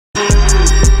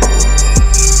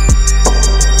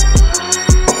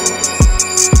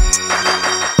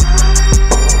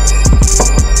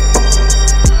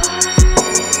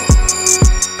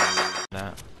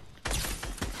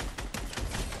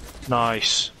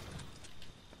Nice.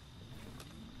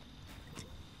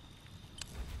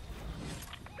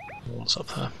 What's up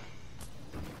there?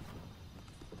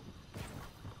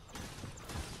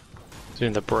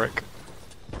 Doing the brick.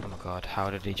 Oh my god, how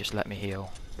did he just let me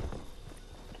heal?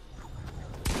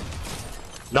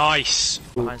 Nice!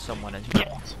 Behind someone and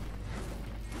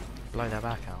blow their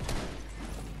back out.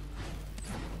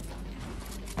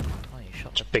 Oh, you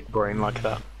shot the Big brain like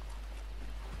that.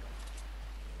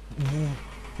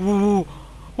 Whoa!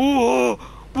 Whoa!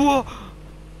 Whoa!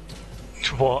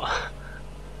 What?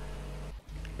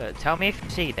 Look, tell me if you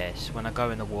see this when I go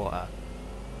in the water.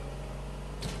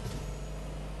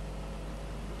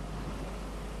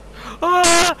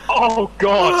 Ah! Oh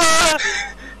god!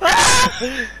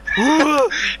 Ah!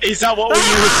 Is that what you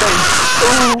were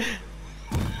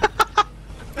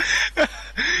saying?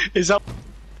 Is that?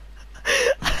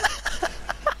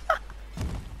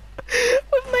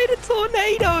 We've made a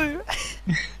tornado!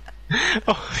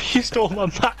 Oh, you stole my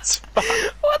mat's back.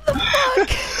 What the fuck?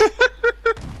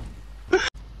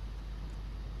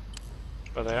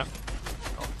 Where they at?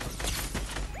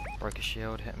 Broke a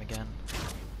shield, hit him again.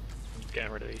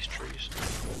 Getting rid of these trees.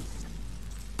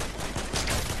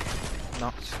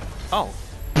 Knocked. Oh!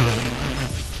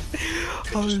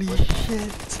 Holy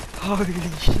shit! Holy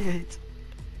shit!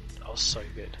 That was so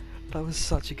good. That was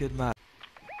such a good match.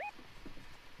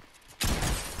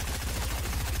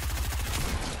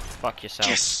 Fuck yourself.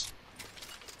 Yes!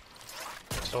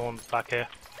 Someone back here.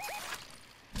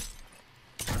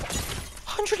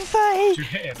 130! Did you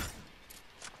hit him?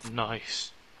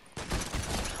 Nice.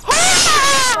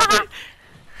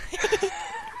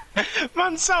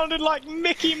 Man sounded like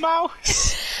Mickey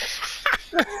Mouse!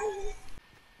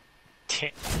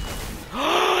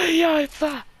 Oh, yeah,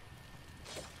 that!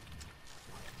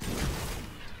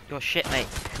 You're shit, mate.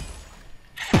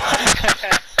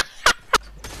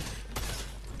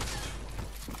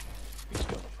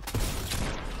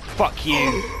 Fuck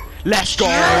you! Let's go!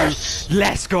 Yes!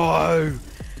 Let's go!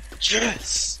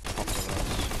 Yes!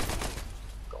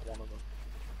 Got one of them.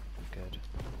 Good.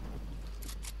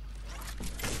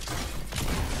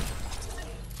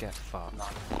 Get fucked.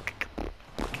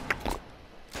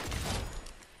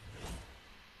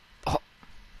 Oh.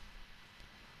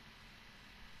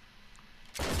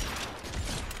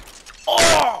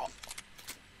 Oh!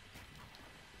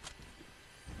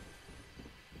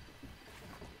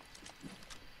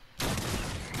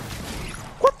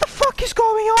 What the fuck is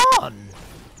going on?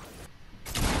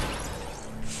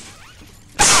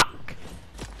 Fuck!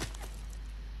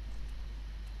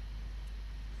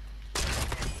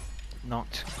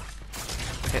 Knocked.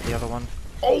 Hit the other one.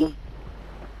 Oh! Did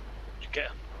you get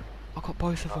him? I got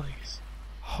both of them. Nice.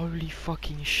 Holy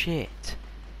fucking shit.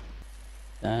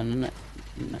 No.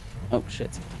 Oh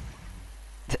shit.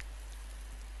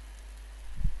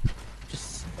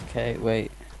 Just okay.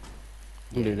 Wait.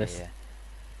 We'll do this. Yeah.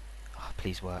 Oh,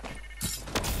 please work.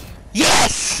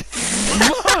 Yes!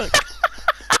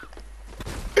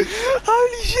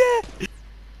 Holy shit!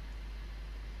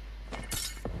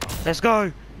 Let's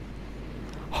go!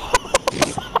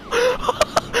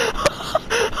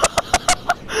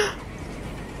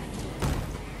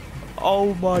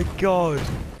 Oh my god!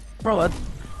 Bro,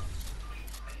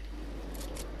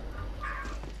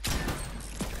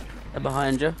 they're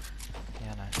behind you.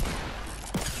 Yeah, no.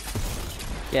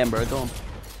 Yeah, bro, go on.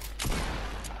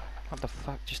 What the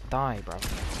fuck? Just die, bro.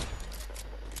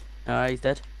 Alright, he's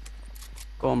dead.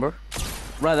 Go on, bro.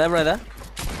 Right there, right there.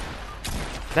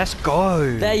 Let's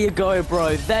go! There you go,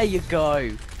 bro. There you go.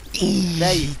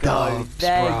 There you go. Dubs,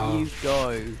 There bro. you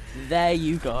go. There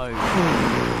you go.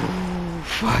 Ooh,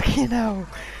 fucking hell!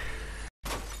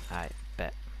 Alright,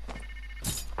 bet.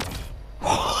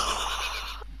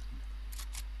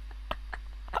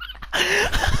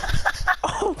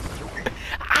 Ow!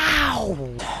 Oh,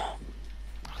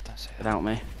 don't say that. Without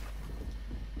me.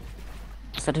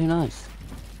 Said who knows?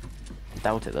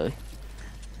 Doubt it though.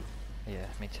 Yeah,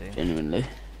 me too. Genuinely.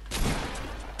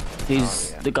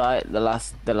 He's Oh, yeah. the guy. The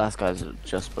last guy's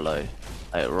just below,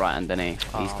 like right underneath.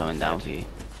 He's Oh, coming down dead. for you.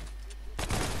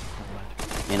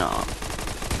 You're not.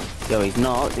 Yo, he's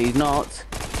not. He's not.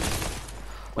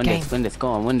 Win Game. this. Win this. Go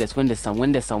on. Win this. Win this, son.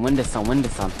 Win this, son. Win this, son. Win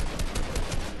this, son.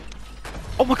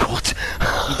 Oh my god!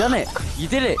 You done it. You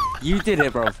did it. You did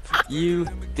it, bro. You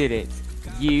did it.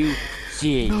 You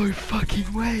G. No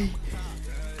fucking way!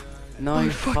 No no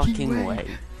fucking fucking way.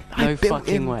 way. I No built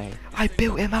fucking him. way. I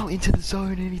built him out into the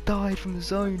zone and he died from the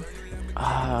zone.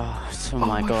 Oh Oh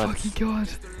my god. fucking god!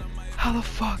 How the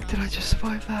fuck did I just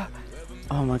survive that?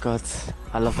 Oh my god.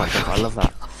 I love that. I love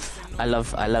that.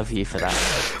 I love you for that.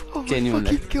 Oh my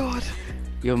Genuinely. fucking god!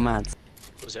 You're mad.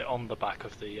 Was it on the back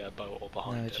of the boat or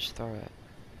behind No, it? just throw it.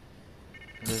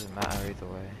 It doesn't matter either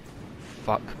way.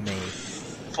 Fuck me.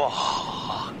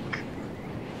 Fuck.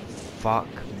 Fuck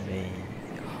me.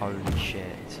 Holy shit.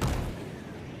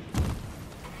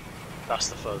 That's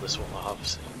the furthest one I have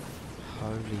seen.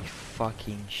 Holy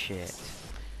fucking shit.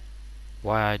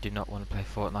 Why I do not want to play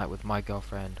Fortnite with my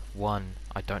girlfriend. 1.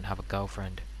 I don't have a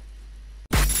girlfriend.